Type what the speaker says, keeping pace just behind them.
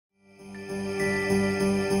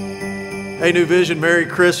Hey, New Vision, Merry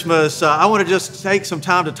Christmas. I want to just take some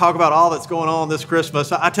time to talk about all that's going on this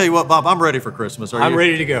Christmas. I tell you what, Bob, I'm ready for Christmas. I'm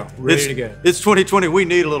ready to go. Ready to go. It's 2020. We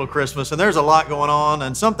need a little Christmas, and there's a lot going on,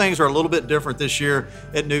 and some things are a little bit different this year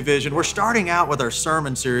at New Vision. We're starting out with our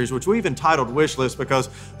sermon series, which we've entitled Wish List because,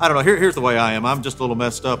 I don't know, here's the way I am. I'm just a little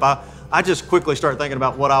messed up. I just quickly start thinking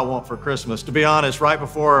about what I want for Christmas. To be honest, right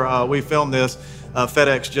before we filmed this,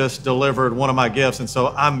 FedEx just delivered one of my gifts, and so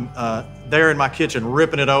I'm there in my kitchen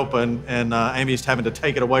ripping it open, and Amy's having to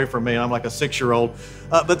take it away from me. I'm like a 6-year-old.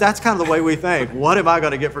 But that's kind of the way we think. What am I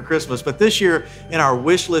going to get for Christmas? But this year in our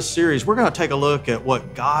wish list series, we're going to take a look at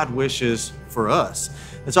what God wishes for us.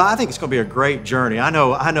 And so I think it's going to be a great journey. I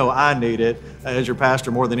know I need it as your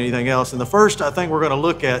pastor more than anything else. And the first thing we're going to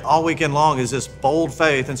look at all weekend long is this bold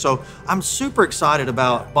faith. And so I'm super excited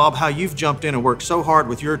about, Bob, how you've jumped in and worked so hard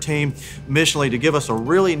with your team missionally to give us a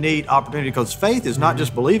really neat opportunity, because faith is not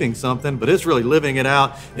just believing something, but it's really living it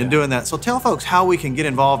out and doing that. So tell folks how we can get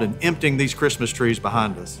involved in emptying these Christmas trees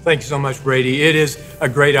behind us. Thank you so much, Brady. It is a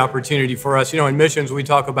great opportunity for us. You know, in missions, we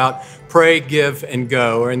talk about pray, give, and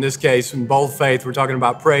go. Or in this case, in bold faith, we're talking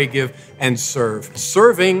about pray, give, and serve.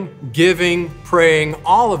 Serving, giving, praying,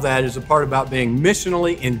 all of that is a part about being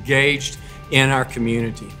missionally engaged in our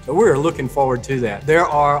community. So we're looking forward to that. There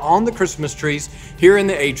are on the Christmas trees here in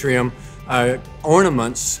the atrium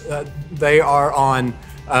ornaments. They are on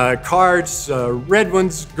cards, red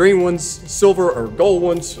ones, green ones, silver or gold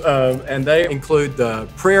ones, and they include the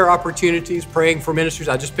prayer opportunities, praying for ministries.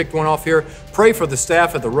 I just picked one off here. Pray for the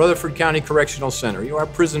staff at the Rutherford County Correctional Center. You know, our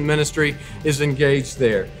prison ministry is engaged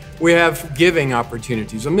there. We have giving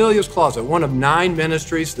opportunities. Amelia's Closet, one of 9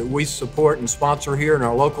 ministries that we support and sponsor here in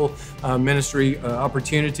our local ministry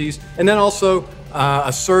opportunities. And then also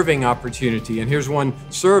a serving opportunity. And here's one: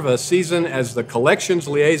 serve a season as the collections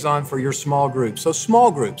liaison for your small groups. So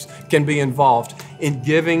small groups can be involved in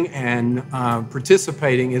giving and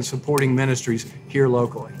participating in supporting ministries here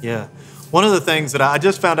locally. Yeah. One of the things that I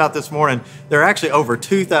just found out this morning, there are actually over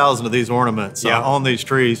 2,000 of these ornaments on these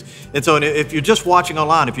trees. And so if you're just watching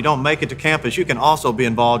online, if you don't make it to campus, you can also be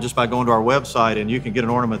involved just by going to our website and you can get an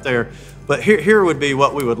ornament there. But here would be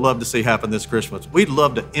what we would love to see happen this Christmas. We'd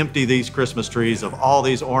love to empty these Christmas trees of all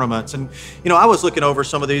these ornaments. And, you know, I was looking over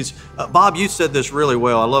some of these. Bob, you said this really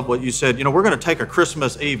well. I love what you said. You know, we're going to take a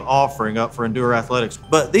Christmas Eve offering up for Endure Athletics.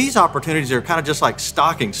 But these opportunities are kind of just like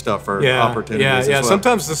stocking stuffer opportunities. Yeah. Well.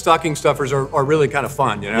 Sometimes the stocking stuffers are really kind of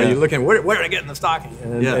fun. You know, you're looking, where are they getting the stocking?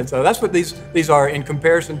 And so that's what these are in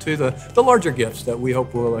comparison to the larger gifts that we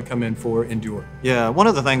hope will come in for Endure. Yeah, one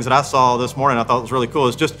of the things that I saw this morning I thought was really cool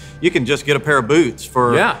is just you can just get a pair of boots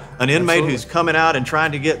for an inmate who's coming out and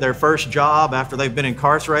trying to get their first job after they've been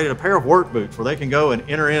incarcerated, a pair of work boots where they can go and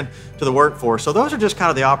enter into the workforce. So those are just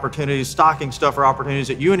kind of the opportunities, stocking stuffer opportunities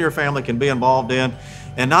that you and your family can be involved in.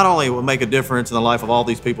 And not only will make a difference in the life of all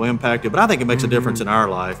these people impacted, but I think it makes a difference in our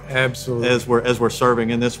life. Absolutely. As we're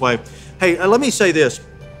serving in this way. Hey, let me say this.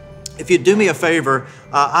 If you'd do me a favor,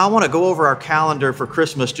 I want to go over our calendar for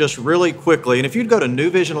Christmas just really quickly. And if you'd go to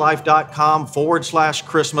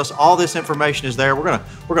newvisionlife.com/Christmas, all this information is there. We're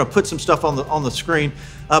gonna put some stuff on the screen.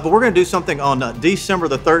 But we're going to do something on December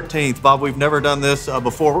the 13th. Bob, we've never done this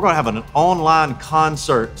before. We're going to have an online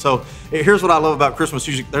concert. So here's what I love about Christmas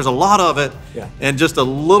music. There's a lot of it in just a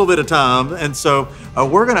little bit of time. And so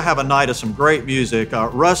we're going to have a night of some great music.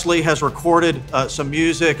 Russ Lee has recorded some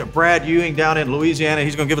music. Brad Ewing down in Louisiana,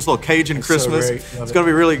 he's going to give us a little Cajun Christmas. So it's going to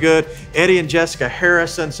be really good. Eddie and Jessica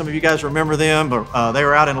Harrison, some of you guys remember them. They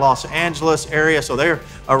were out in Los Angeles area, so they're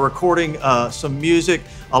recording some music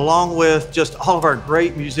along with just all of our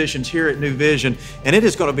great musicians here at New Vision. And it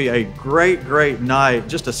is going to be a great, great night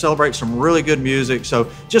just to celebrate some really good music. So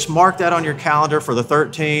just mark that on your calendar for the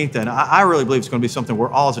 13th. And I really believe it's going to be something we're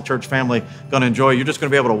all as a church family going to enjoy. You're just going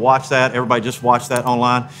to be able to watch that. Everybody just watch that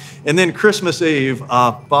online. And then Christmas Eve,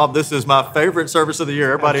 Bob, this is my favorite service of the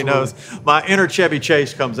year. Everybody knows my inner Chevy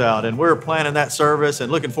Chase comes out, and we're planning that service and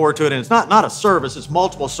looking forward to it. And it's not a service, it's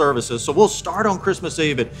multiple services. So we'll start on Christmas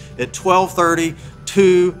Eve at 12:30,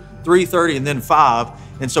 2, 3:30, and then 5.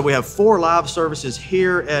 And so we have 4 live services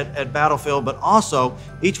here at Battlefield, but also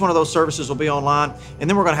each one of those services will be online. And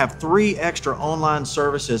then we're going to have 3 extra online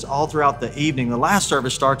services all throughout the evening. The last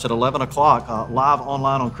service starts at 11 o'clock, live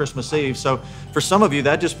online on Christmas Eve. So for some of you,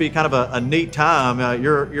 that'd just be kind of a neat time.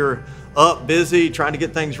 You're up busy trying to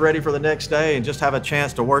get things ready for the next day and just have a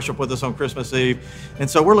chance to worship with us on Christmas Eve. And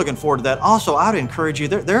so we're looking forward to that. Also, I'd encourage you,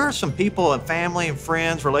 there are some people and family and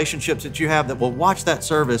friends, relationships that you have that will watch that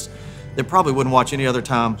service they probably wouldn't watch any other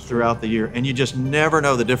time throughout the year. And you just never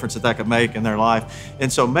know the difference that could make in their life.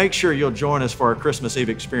 And so make sure you'll join us for our Christmas Eve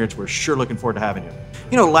experience. We're sure looking forward to having you.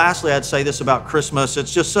 You know, lastly, I'd say this about Christmas.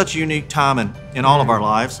 It's just such a unique time in all of our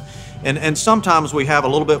lives. And sometimes we have a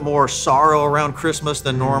little bit more sorrow around Christmas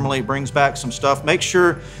than normally. It brings back some stuff. Make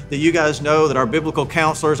sure that you guys know that our biblical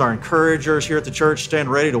counselors, our encouragers here at the church stand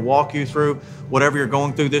ready to walk you through whatever you're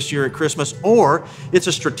going through this year at Christmas. Or it's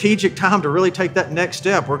a strategic time to really take that next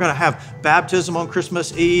step. We're going to have baptism on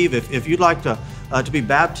Christmas Eve. If you'd like to be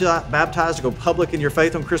baptized, to go public in your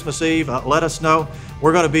faith on Christmas Eve, let us know.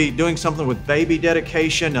 We're going to be doing something with baby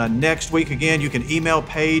dedication next week. Again, you can email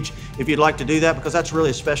Paige if you'd like to do that, because that's really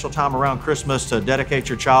a special time around Christmas to dedicate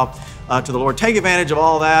your child to the Lord. Take advantage of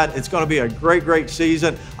all that. It's going to be a great, great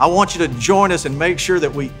season. I want you to join us and make sure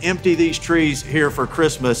that we empty these trees here for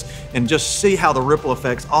Christmas and just see how the ripple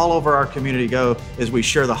effects all over our community go as we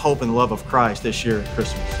share the hope and love of Christ this year at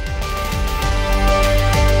Christmas.